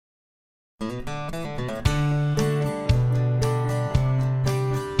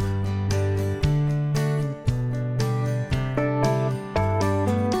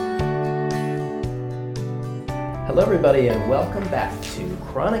everybody, and welcome back to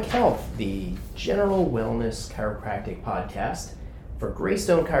Chronic Health, the general wellness chiropractic podcast for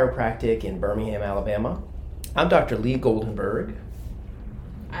Greystone Chiropractic in Birmingham, Alabama. I'm Dr. Lee Goldenberg.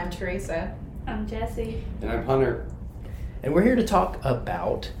 I'm Teresa. I'm Jessie. And I'm Hunter. And we're here to talk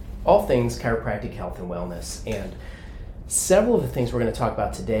about all things chiropractic health and wellness. And several of the things we're going to talk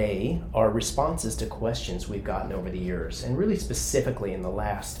about today are responses to questions we've gotten over the years, and really specifically in the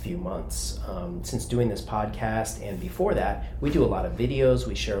last few months. Since doing this podcast and before that, we do a lot of videos,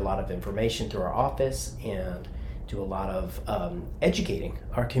 we share a lot of information through our office, and do a lot of educating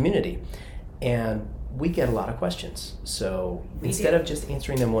our community. And we get a lot of questions. So instead of just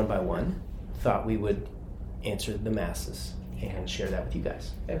answering them one by one, thought we would answer the masses and share that with you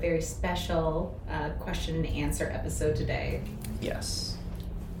guys. A very special question and answer episode today. Yes.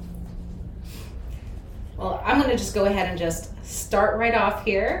 Well, I'm going to just go ahead and just start right off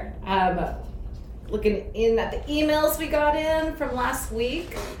here. Looking in at the emails we got in from last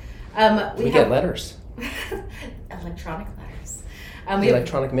week. We get letters. Electronic letters.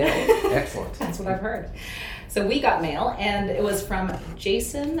 Electronic mail. Excellent. That's what I've heard. So we got mail, and it was from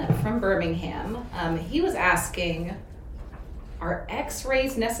Jason from Birmingham. He was asking, are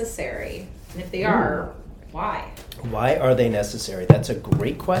x-rays necessary? And if they are, why? Why are they necessary? That's a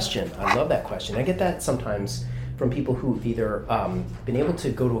great question. I love that question. I get that sometimes from people who've either been able to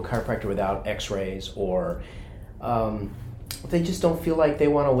go to a chiropractor without x-rays, or they just don't feel like they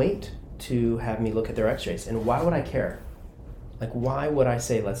want to wait to have me look at their x-rays. And why would I care? Like, why would I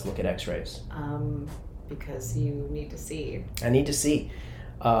say, let's look at x-rays? Because you need to see. I need to see.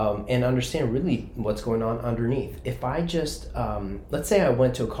 And understand really what's going on underneath. If I just, let's say I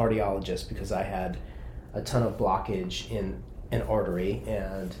went to a cardiologist because I had a ton of blockage in an artery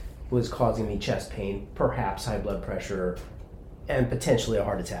and was causing me chest pain, perhaps high blood pressure, and potentially a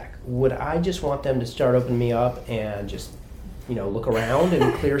heart attack. Would I just want them to start opening me up and just, look around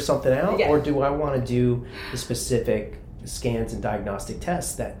and clear something out? Yeah. Or do I want to do the specific scans and diagnostic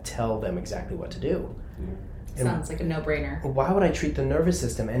tests that tell them exactly what to do? Sounds like a no-brainer. Why would I treat the nervous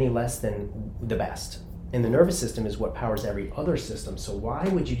system any less than the best? And the nervous system is what powers every other system. So why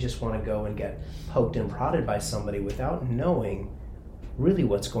would you just want to go and get poked and prodded by somebody without knowing really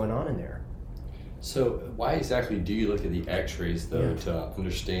what's going on in there? So why exactly do you look at the x-rays, though, to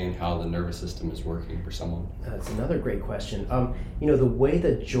understand how the nervous system is working for someone? That's another great question. The way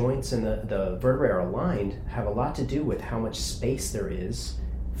the joints and the vertebrae are aligned have a lot to do with how much space there is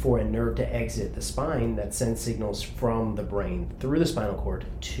for a nerve to exit the spine that sends signals from the brain through the spinal cord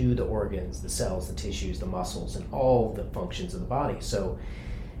to the organs, the cells, the tissues, the muscles, and all the functions of the body. So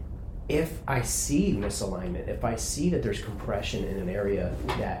if I see misalignment, if I see that there's compression in an area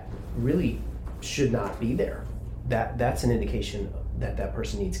that really should not be there, that's an indication that that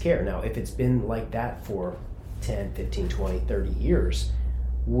person needs care. Now, if it's been like that for 10, 15, 20, 30 years,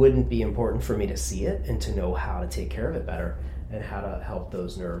 wouldn't be important for me to see it and to know how to take care of it better and how to help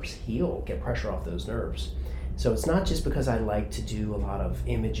those nerves heal, get pressure off those nerves. So it's not just because I like to do a lot of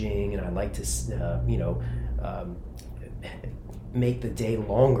imaging and I like to, make the day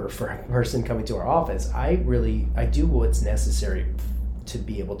longer for a person coming to our office. I do what's necessary to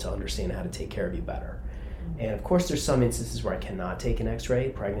be able to understand how to take care of you better. And of course, there's some instances where I cannot take an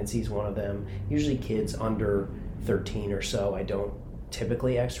x-ray. Pregnancy is one of them. Usually kids under 13 or so, I don't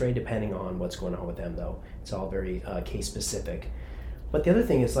typically x-ray, depending on what's going on with them, though. It's all very case specific. But the other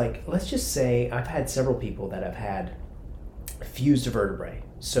thing is, let's just say I've had several people that have had fused vertebrae.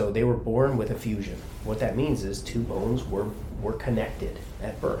 So they were born with a fusion. What that means is two bones were connected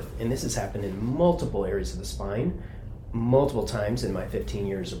at birth. And this has happened in multiple areas of the spine, multiple times in my 15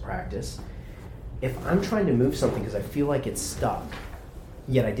 years of practice. If I'm trying to move something because I feel like it's stuck,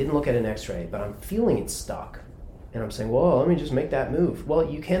 yet I didn't look at an x-ray, but I'm feeling it's stuck, and I'm saying, well, let me just make that move. Well,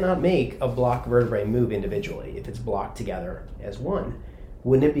 you cannot make a blocked vertebrae move individually if it's blocked together as one.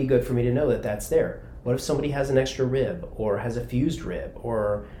 Wouldn't it be good for me to know that that's there? What if somebody has an extra rib or has a fused rib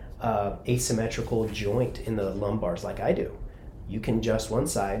or asymmetrical joint in the lumbars like I do? You can adjust one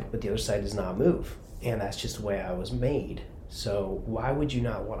side, but the other side does not move. And that's just the way I was made. So why would you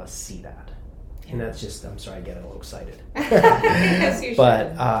not want to see that? And that's just, I'm sorry, I get a little excited. Yes, you should.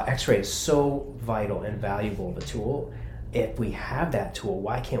 But x-ray is so vital and valuable of a tool. If we have that tool,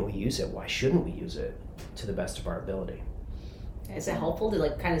 why can't we use it? Why shouldn't we use it to the best of our ability? Is it helpful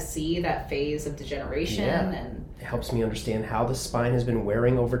to kind of see that phase of degeneration? Yeah. And It helps me understand how the spine has been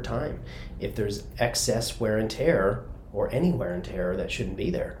wearing over time. If there's excess wear and tear, or any wear and tear that shouldn't be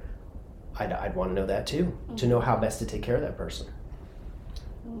there, I'd want to know that too, to know how best to take care of that person.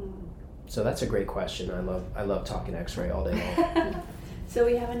 So that's a great question. I love talking x-ray all day long. So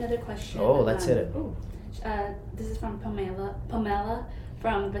we have another question. Oh, let's hit it. This is from Pamela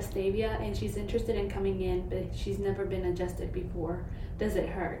from Vestavia, and she's interested in coming in, but she's never been adjusted before. Does it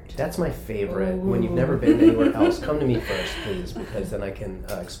hurt? That's my favorite. When you've never been anywhere else, come to me first, please, because then I can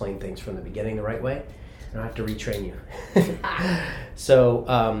explain things from the beginning the right way. I don't have to retrain you. So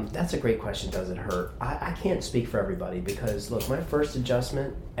that's a great question. Does it hurt? I can't speak for everybody because, look, my first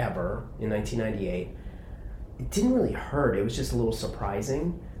adjustment ever in 1998, it didn't really hurt. It was just a little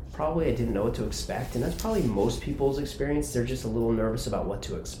surprising. Probably I didn't know what to expect, and that's probably most people's experience. They're just a little nervous about what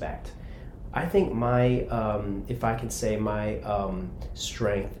to expect. I think my, if I can say, my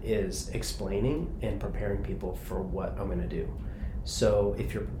strength is explaining and preparing people for what I'm going to do. So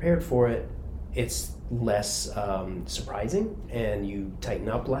if you're prepared for it, it's less surprising, and you tighten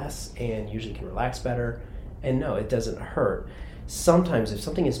up less, and usually can relax better. And no, it doesn't hurt. Sometimes if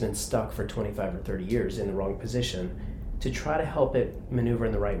something has been stuck for 25 or 30 years in the wrong position, to try to help it maneuver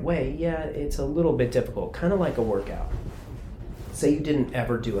in the right way, yeah, it's a little bit difficult, kind of like a workout. Say you didn't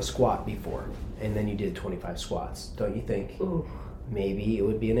ever do a squat before, and then you did 25 squats. Don't you think maybe it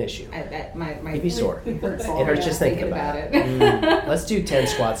would be an issue? I bet my You'd be sore. It hurts, It hurts just thinking about it. Let's do 10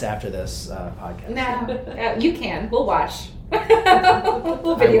 squats after this podcast. No, you can. We'll watch.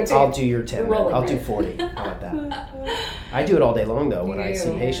 We'll videotape. I'll do your 10. Rolling, I'll do right? 40. How about that? I do it all day long, though. When I see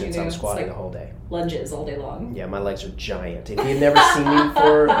patients, I'm squatting the whole day. Lunges all day long. Yeah, my legs are giant. If you've never seen me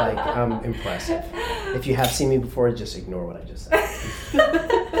before, like, I'm impressive. If you have seen me before, just ignore what I just said.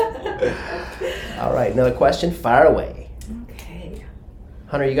 All right, another question. Fire away. Okay.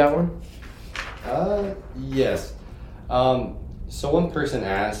 Hunter, you got one? Yes. So one person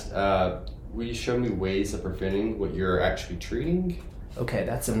asked, will you show me ways of preventing what you're actually treating? Okay,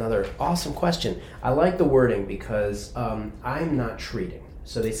 that's another awesome question. I like the wording because I'm not treating.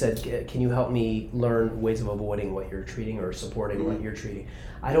 So they said, can you help me learn ways of avoiding what you're treating or supporting what you're treating?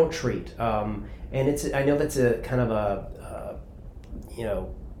 I don't treat. And I know that's a kind of a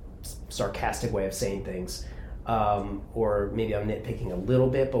sarcastic way of saying things. Or maybe I'm nitpicking a little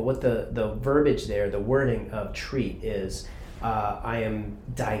bit, but what the verbiage there, the wording of treat is, I am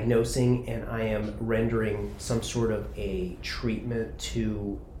diagnosing and I am rendering some sort of a treatment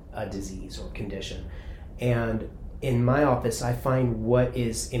to a disease or condition. And in my office, I find what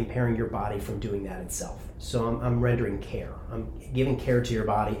is impairing your body from doing that itself. So I'm rendering care. I'm giving care to your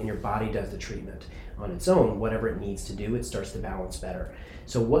body, and your body does the treatment on its own. Whatever it needs to do, it starts to balance better.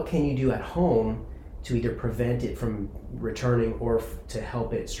 So what can you do at home to either prevent it from returning or to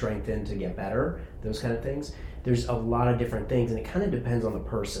help it strengthen to get better, those kind of things? There's a lot of different things, and it kind of depends on the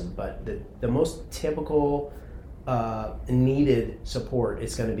person, but the most typical needed support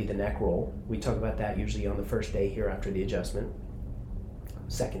is going to be the neck roll. We talk about that usually on the first day here after the adjustment.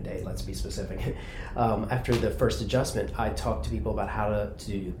 Second day, let's be specific. After the first adjustment, I talk to people about how to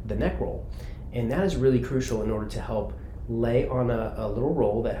do the neck roll, and that is really crucial in order to help lay on a little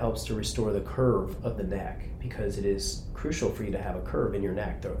roll that helps to restore the curve of the neck, because it is crucial for you to have a curve in your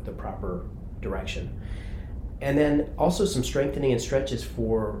neck, the proper direction. And then also some strengthening and stretches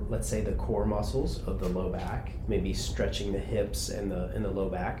for, let's say, the core muscles of the low back, maybe stretching the hips and the low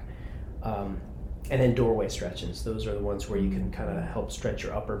back. And then doorway stretches. Those are the ones where you can kind of help stretch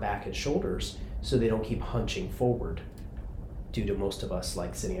your upper back and shoulders so they don't keep hunching forward, due to most of us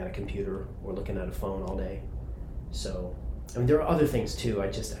like sitting at a computer or looking at a phone all day. So, I mean, there are other things too.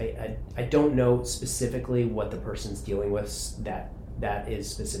 I don't know specifically what the person's dealing with that is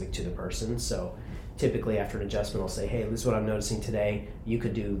specific to the person. So typically after an adjustment, I'll say, hey, this is what I'm noticing today. You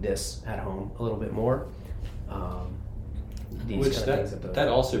could do this at home a little bit more. That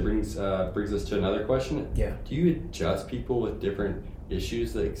also brings us to another question. Yeah. Do you adjust people with different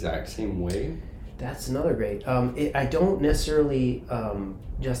issues the exact same way? That's another great. I don't necessarily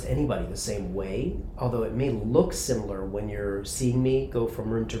adjust anybody the same way, although it may look similar when you're seeing me go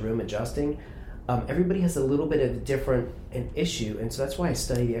from room to room adjusting. Everybody has a little bit of an issue, and so that's why I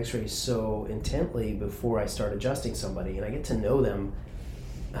study the x-rays so intently before I start adjusting somebody, and I get to know them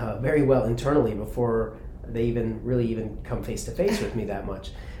very well internally before they even come face to face with me that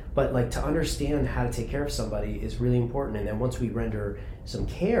much. But like, to understand how to take care of somebody is really important, and then once we render some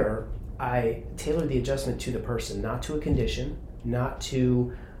care, I tailor the adjustment to the person, not to a condition, not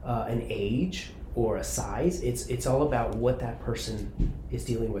to an age or a size. It's all about what that person is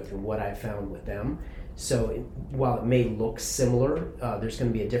dealing with and what I found with them. So while it may look similar, there's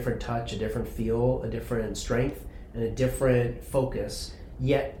going to be a different touch, a different feel, a different strength, and a different focus.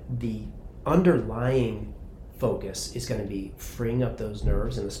 Yet the underlying focus is going to be freeing up those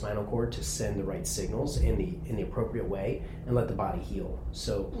nerves in the spinal cord to send the right signals in the appropriate way and let the body heal.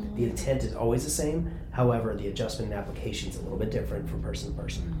 So the intent is always the same. However, the adjustment and application is a little bit different from person to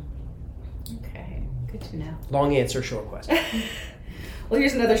person. Okay, Good to know. Long answer, short question. Well,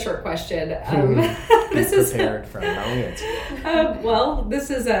 here's another short question. This is prepared for a long answer. Well, this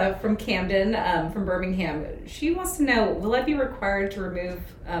is from Camden, from Birmingham. She wants to know, will I be required to remove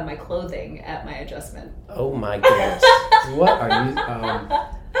my clothing at my adjustment? Oh my goodness. What are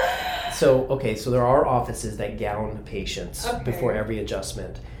you... So there are offices that gown patients before every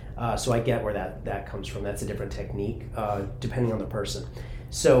adjustment. So I get where that comes from. That's a different technique, depending on the person.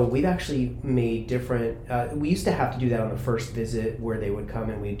 So we've actually made different, we used to have to do that on the first visit where they would come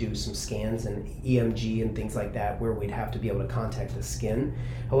and we'd do some scans and EMG and things like that where we'd have to be able to contact the skin.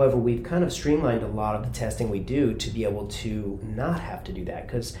 However, we've kind of streamlined a lot of the testing we do to be able to not have to do that,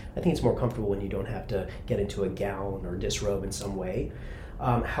 because I think it's more comfortable when you don't have to get into a gown or disrobe in some way.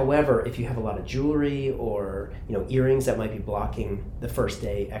 However, if you have a lot of jewelry or earrings that might be blocking the first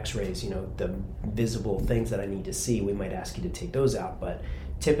day x-rays, the visible things that I need to see, we might ask you to take those out. But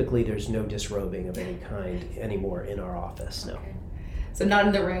typically there's no disrobing of any kind anymore in our office, no. Okay. So not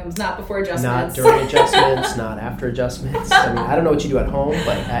in the rooms, not before adjustments. Not during adjustments, not after adjustments. I mean, I don't know what you do at home,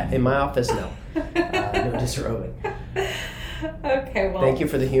 but in my office, no. No disrobing. Okay, well. Thank you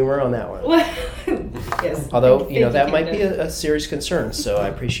for the humor on that one. Yes. Although, thank you, that might be Camden. a serious concern, so I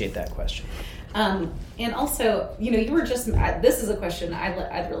appreciate that question. And also, you were just, this is a question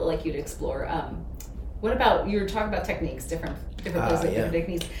I'd really like you to explore. What about, you were talking about techniques, different places, different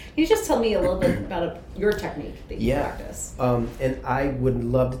techniques. Can you just tell me a little bit about your technique that you practice? And I would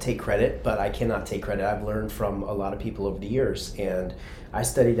love to take credit, but I cannot take credit. I've learned from a lot of people over the years, and I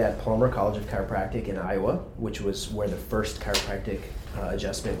studied at Palmer College of Chiropractic in Iowa, which was where the first chiropractic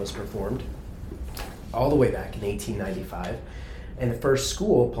adjustment was performed, all the way back in 1895. And the first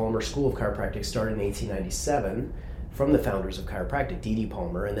school, Palmer School of Chiropractic, started in 1897 from the founders of chiropractic, D.D.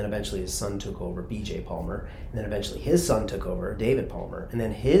 Palmer, and then eventually his son took over, B.J. Palmer, and then eventually his son took over, David Palmer, and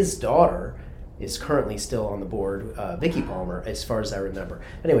then his daughter is currently still on the board, Vicky Palmer, as far as I remember.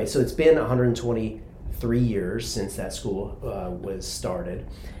 Anyway, so it's been 123 years since that school was started,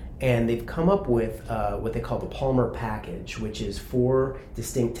 and they've come up with what they call the Palmer package, which is 4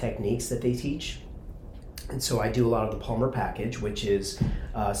 distinct techniques that they teach. And so I do a lot of the Palmer package, which is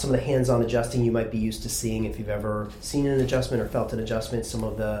some of the hands-on adjusting you might be used to seeing if you've ever seen an adjustment or felt an adjustment. Some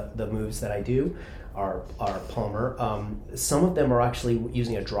of the moves that I do are Palmer. Some of them are actually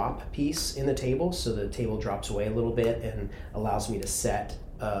using a drop piece in the table, so the table drops away a little bit and allows me to set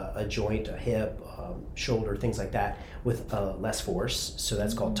a joint, a hip, shoulder, things like that with less force. So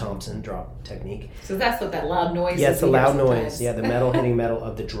that's called Thompson drop technique. So that's what that loud noise is. Yeah, it's the loud noise. Yeah, the metal hitting metal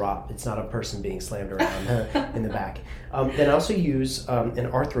of the drop. It's not a person being slammed around in the back. Then I also use an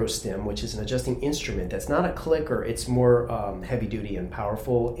arthrostim, which is an adjusting instrument. That's not a clicker. It's more heavy duty and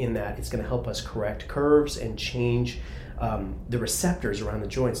powerful in that it's going to help us correct curves and change the receptors around the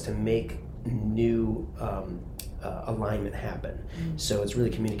joints to make new alignment happen. So it's really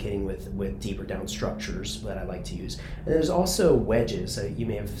communicating with deeper down structures that I like to use. And there's also wedges. You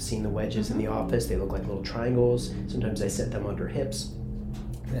may have seen the wedges in the office. They look like little triangles. Sometimes I set them under hips.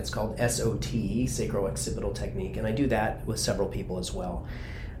 That's called SOT, sacrooccipital technique, and I do that with several people as well.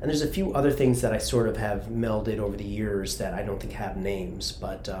 And there's a few other things that I sort of have melded over the years that I don't think have names,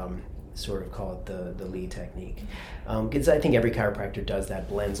 but sort of call it the Lee technique. Because I think every chiropractor does that,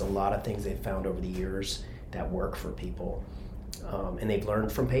 blends a lot of things they've found over the years that work for people. And they've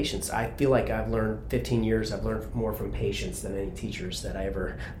learned from patients. I feel like I've learned 15 years, I've learned more from patients than any teachers that I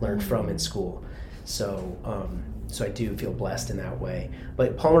ever learned from in school. So I do feel blessed in that way.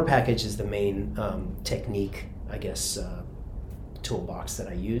 But Palmer package is the main technique, I guess, toolbox that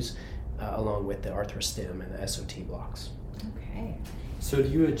I use, along with the arthrostim and the SOT blocks. Okay. So do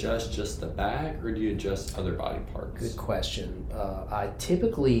you adjust just the back, or do you adjust other body parts? Good question. I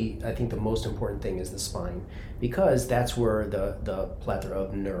think the most important thing is the spine, because that's where the plethora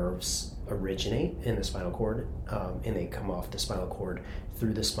of nerves originate in the spinal cord, and they come off the spinal cord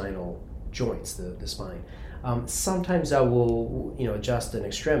through the spinal joints, the spine. Sometimes I will, adjust an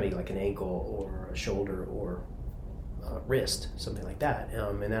extremity like an ankle or a shoulder or wrist, something like that,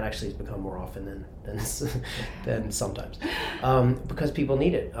 and that actually has become more often than sometimes, because people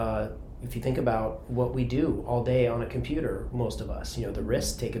need it. If you think about what we do all day on a computer, most of us, the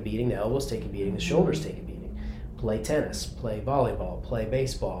wrists take a beating, the elbows take a beating, the shoulders take a beating. Play tennis, play volleyball, play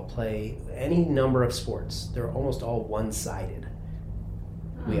baseball, play any number of sports. They're almost all one-sided.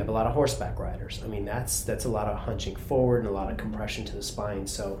 We have a lot of horseback riders. I mean, that's a lot of hunching forward and a lot of compression to the spine.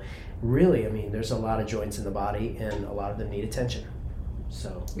 So really, there's a lot of joints in the body, and a lot of them need attention.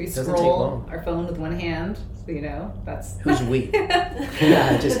 So We it doesn't take scroll long. our phone with one hand, so that's... Who's we?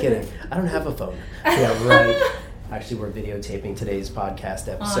 Yeah, just kidding. I don't have a phone. Yeah, right. Actually, we're videotaping today's podcast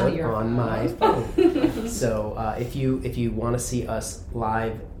episode your on my phone. phone. So if you want to see us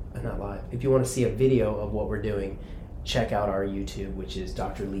if you want to see a video of what we're doing, check out our YouTube, which is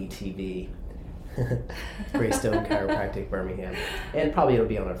Dr. Lee TV. Greystone Chiropractic Birmingham, and probably it'll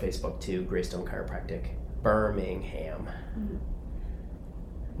be on our Facebook too, Greystone Chiropractic Birmingham.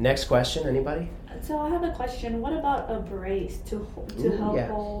 Next question, anybody? So I have a question. What about a brace to help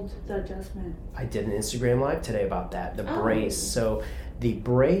hold the adjustment? I did an Instagram live today about that, the brace. So the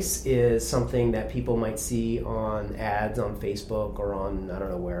brace is something that people might see on ads on Facebook or on I don't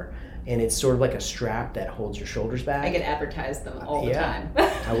know where. And it's sort of like a strap that holds your shoulders back. I get advertised them all the time.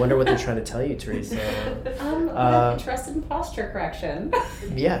 I wonder what they're trying to tell you, Teresa. I'm interested in posture correction.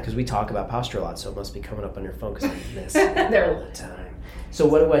 Yeah, because we talk about posture a lot, so it must be coming up on your phone because I miss it They're all the time. So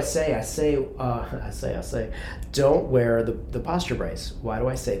what do I say? I say, don't wear the posture brace. Why do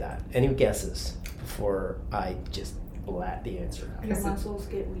I say that? Any guesses before I just blat the answer out? Your muscles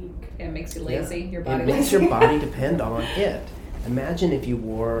get weak. It makes you lazy. Your body It makes your body depend on it. Imagine if you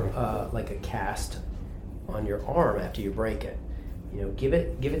wore like a cast on your arm after you break it. You know, give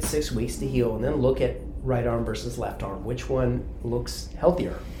it 6 weeks to heal, and then look at right arm versus left arm. Which one looks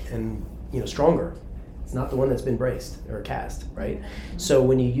healthier and stronger? It's not the one that's been braced or cast, right? So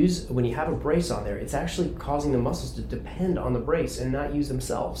when you have a brace on there, it's actually causing the muscles to depend on the brace and not use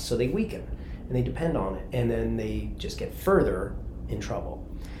themselves. So they weaken and they depend on it, and then they just get further in trouble.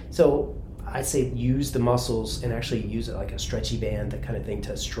 So I say use the muscles and actually use it like a stretchy band, that kind of thing,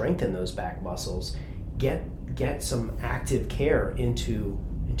 to strengthen those back muscles. Get some active care into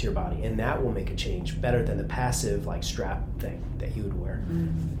your body, and that will make a change better than the passive like strap thing that you would wear.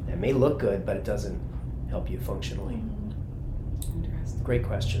 It may look good, but it doesn't help you functionally. Interesting. Great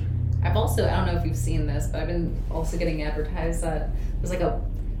question. I've also, I don't know if you've seen this, but I've been also getting advertised that there's like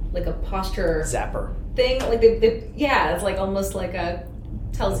a posture Zapper. thing. Like it's like almost like a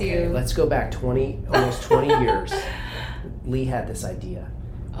tells you. Let's go back almost 20 years. Lee had this idea.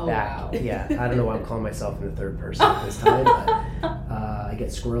 Oh, wow. Yeah, I don't know why I'm calling myself in the third person at this time, but I get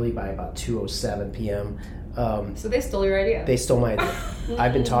squirrely by about 2:07 p.m. So they stole your idea. They stole my idea.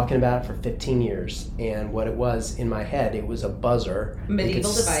 I've been talking about it for 15 years, and what it was in my head, it was a buzzer.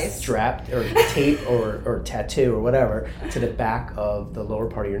 Medieval device. Strapped or tape or tattoo or whatever to the back of the lower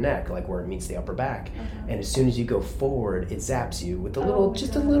part of your neck, like where it meets the upper back. And as soon as you go forward, it zaps you with a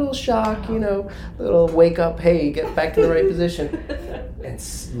little shock, little wake up, hey, get back to the right position. And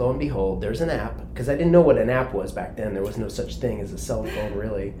lo and behold, there's an app, because I didn't know what an app was back then. There was no such thing as a cell phone,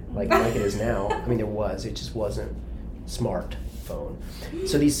 really, like it is now. I mean, there was. It just wasn't smartphone.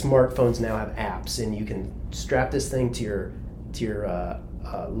 So these smartphones now have apps, and you can strap this thing to your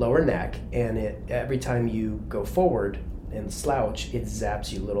lower neck, and every time you go forward and slouch, it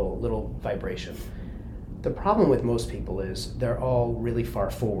zaps you little vibration. The problem with most people is they're all really far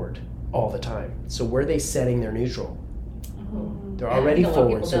forward all the time. So where are they setting their neutral? They're already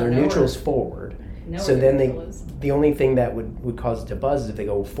forward, so their neutral's forward. So then the only thing that would cause it to buzz is if they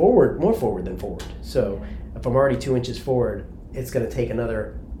go forward, more forward than forward. So if I'm already 2 inches forward, it's going to take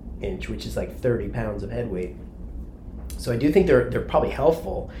another inch, which is like 30 pounds of head weight. So I do think they're probably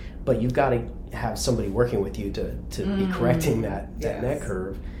helpful, but you've got to have somebody working with you to be correcting that neck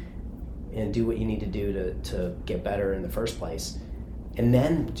curve and do what you need to do to get better in the first place, and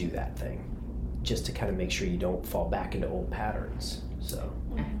then do that thing, just to kind of make sure you don't fall back into old patterns. So.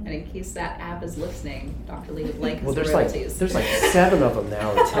 And in case that app is listening, Dr. Lee would like his there's royalties. there's like 7 of them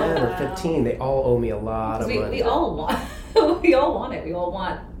now, or 10 or 15. They all owe me a lot of money. We all want we all want it. We all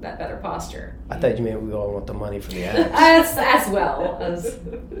want that better posture. I thought you meant we all want the money for the apps. As well as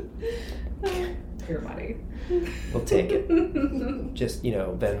your money. We'll take it. Just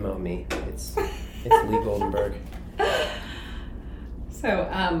Venmo me. It's Lee Goldenberg. So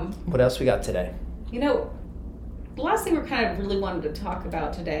what else we got today? The last thing we're kind of really wanted to talk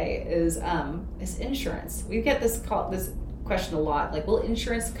about today is insurance. We get this question a lot, like, will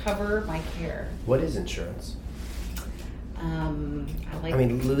insurance cover my care? What is insurance?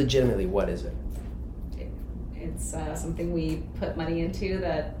 Legitimately, what is it? It's something we put money into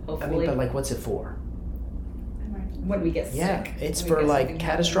that hopefully. But what's it for? When we get sick. Yeah, it's for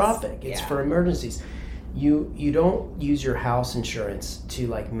catastrophic. Happens. It's for emergencies. You don't use your house insurance to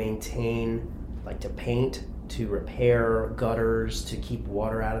maintain, to paint, to repair gutters, to keep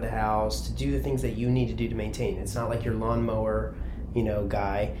water out of the house, to do the things that you need to do to maintain. It's not like your lawnmower,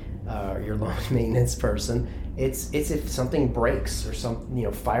 guy, or your lawn maintenance person. It's if something breaks or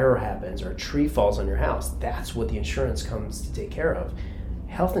some fire happens or a tree falls on your house. That's what the insurance comes to take care of.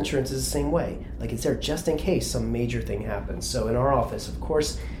 Health insurance is the same way. It's there just in case some major thing happens. So in our office, of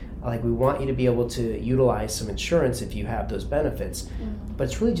course, we want you to be able to utilize some insurance if you have those benefits, but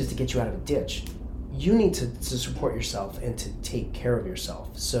it's really just to get you out of a ditch. you need to support yourself and to take care of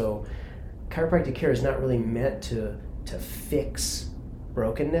yourself. So chiropractic care is not really meant to fix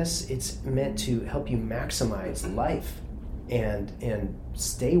brokenness. It's meant to help you maximize life and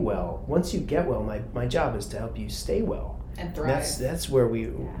stay well. Once you get well, my job is to help you stay well. And thrive. That's where we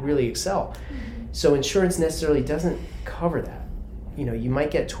really excel. So insurance necessarily doesn't cover that. You know, you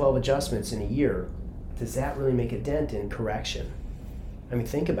might get 12 adjustments in a year. Does that really make a dent in correction? I mean,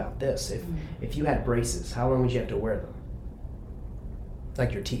 think about this. If you had braces, how long would you have to wear them?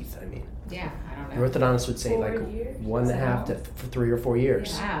 Like your teeth, I mean. Yeah, I don't know. Your orthodontist would say 4 like years? 1.5 to 3 or 4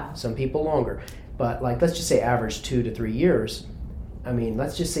 years. Wow. Some people longer. But like, let's just say average 2 to 3 years. I mean,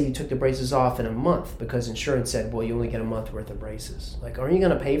 let's just say you took the braces off in a month because insurance said, well, you only get a month worth of braces. Like, aren't you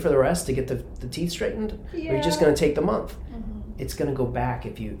going to pay for the rest to get the teeth straightened? Or are you just going to take the month? It's going to go back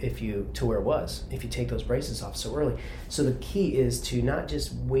if you to where it was, if you take those braces off so early. So the key is to not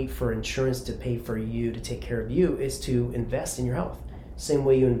just wait for insurance to pay for you to take care of you, is to invest in your health. Same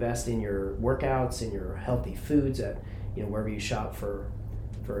way you invest in your workouts, in your healthy foods at, you know, wherever you shop for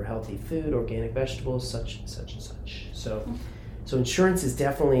healthy food, organic vegetables, such and such and such. So insurance is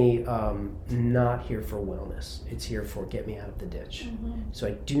definitely not here for wellness. It's here for get me out of the ditch. So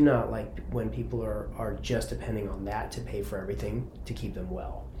I do not like when people are just depending on that to pay for everything to keep them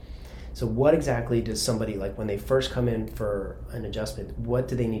well. So what exactly does somebody, like when they first come in for an adjustment, what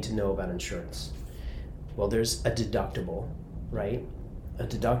do they need to know about insurance? Well, there's a deductible, right? A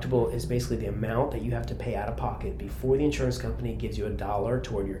deductible is basically the amount that you have to pay out of pocket before the insurance company gives you $1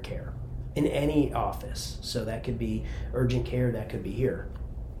 toward your care in any office. So that could be urgent care, that could be here.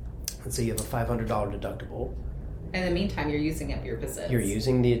 Let's say you have a $500 deductible. In the meantime, you're using up your visits. You're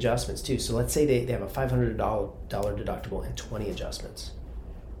using the adjustments too. So let's say they have a $500 deductible and 20 adjustments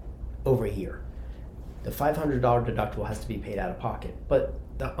over a year. The $500 deductible has to be paid out of pocket. But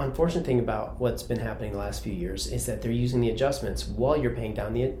the unfortunate thing about what's been happening the last few years is that they're using the adjustments while you're paying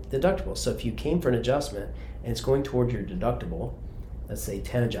down the deductible. So if you came for an adjustment and it's going toward your deductible, let's say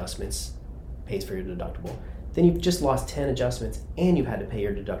 10 adjustments pays for your deductible, then you've just lost 10 adjustments and you've had to pay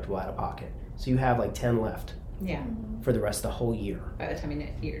your deductible out of pocket. So you have like 10 left Yeah. for the rest of the whole year. By the time you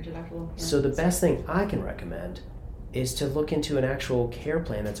hit your deductible. Yeah. So the best thing I can recommend is to look into an actual care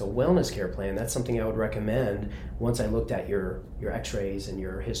plan that's a wellness care plan. That's something I would recommend once I looked at your x-rays and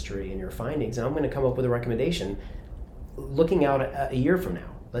your history and your findings. And I'm going to come up with a recommendation looking out a year from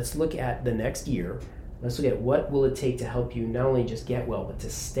now. Let's look at the next year. Let's look at what will it take to help you not only just get well, but to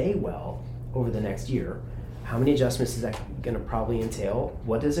stay well over the next year. How many adjustments is that going to probably entail?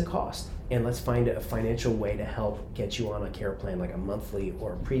 What does it cost? And let's find a financial way to help get you on a care plan, like a monthly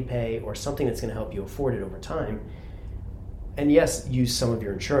or a prepay or something that's going to help you afford it over time. And yes, use some of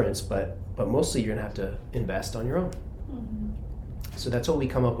your insurance, but mostly you're going to have to invest on your own. So that's what we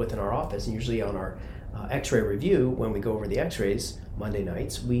come up with in our office. And usually on our x-ray review, when we go over the x-rays Monday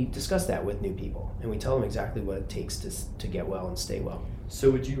nights, we discuss that with new people. And we tell them exactly what it takes to get well and stay well. So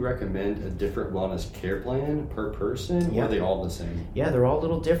would you recommend a different wellness care plan per person, or are they all the same? Yeah, they're all a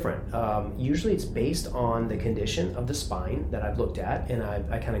little different. Usually it's based on the condition of the spine that I've looked at, and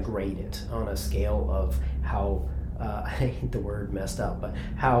I kind of grade it on a scale of how, I hate the word messed up, but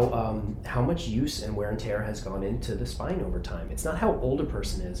how much use and wear and tear has gone into the spine over time. It's not how old a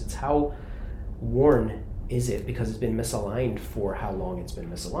person is, it's how worn is it because it's been misaligned for how long it's been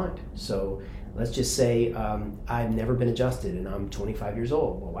misaligned. So let's just say I've never been adjusted and I'm 25 years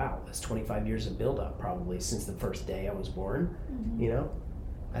old. Well, wow, that's 25 years of buildup probably since the first day I was born. You know,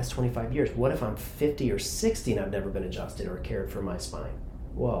 that's 25 years. What if I'm 50 or 60 and I've never been adjusted or cared for my spine?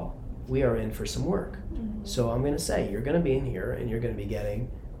 Well, we are in for some work. So I'm going to say you're going to be in here and you're going to be getting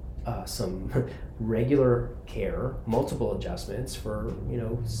some regular care, multiple adjustments for, you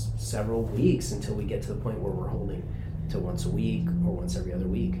know, several weeks until we get to the point where we're holding to once a week or once every other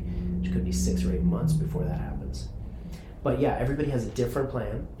week, which could be 6 or 8 months before that happens. But yeah, everybody has a different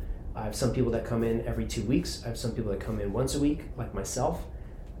plan. I have some people that come in every 2 weeks. I have some people that come in once a week, like myself.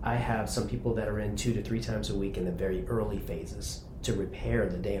 I have some people that are in 2 to 3 times a week in the very early phases to repair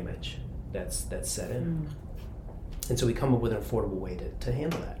the damage that's set in. And so we come up with an affordable way to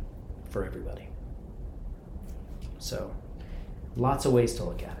handle that for everybody. So lots of ways to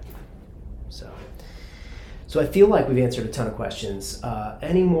look at it. So I feel like we've answered a ton of questions.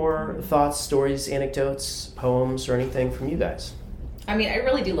 Any more thoughts, stories, anecdotes, poems, or anything from you guys? I mean, I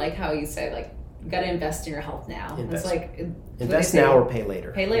really do like how you say, like, you got to invest in your health now. Invest. It's like Invest now or pay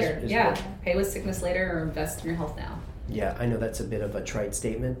later. Pay later, is yeah. what- Pay with sickness later or invest in your health now. Yeah, I know that's a bit of a trite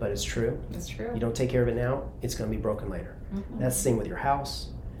statement, but it's true. That's true. You don't take care of it now, it's going to be broken later. That's the same with your house,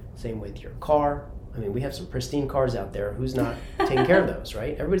 same with your car. I mean, we have some pristine cars out there. Who's not taking care of those,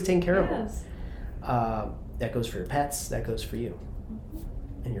 right? Everybody's taking care of them. That goes for your pets. That goes for you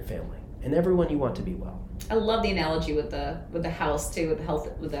and your family and everyone you want to be well. I love the analogy with the house too,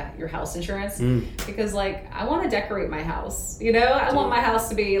 with your house insurance, because like I want to decorate my house. You know, I want my house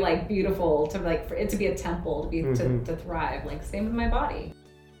to be like beautiful, to like for it to be a temple, to be to thrive. Like same with my body.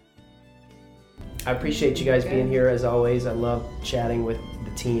 I appreciate you guys being here as always. I love chatting with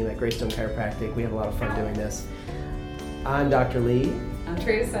the team at Greystone Chiropractic. We have a lot of fun doing this. I'm Dr. Lee. I'm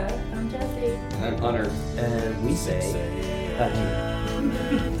Teresa. I'm Jessie. And I'm Hunter. And we say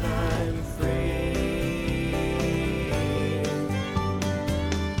adieu.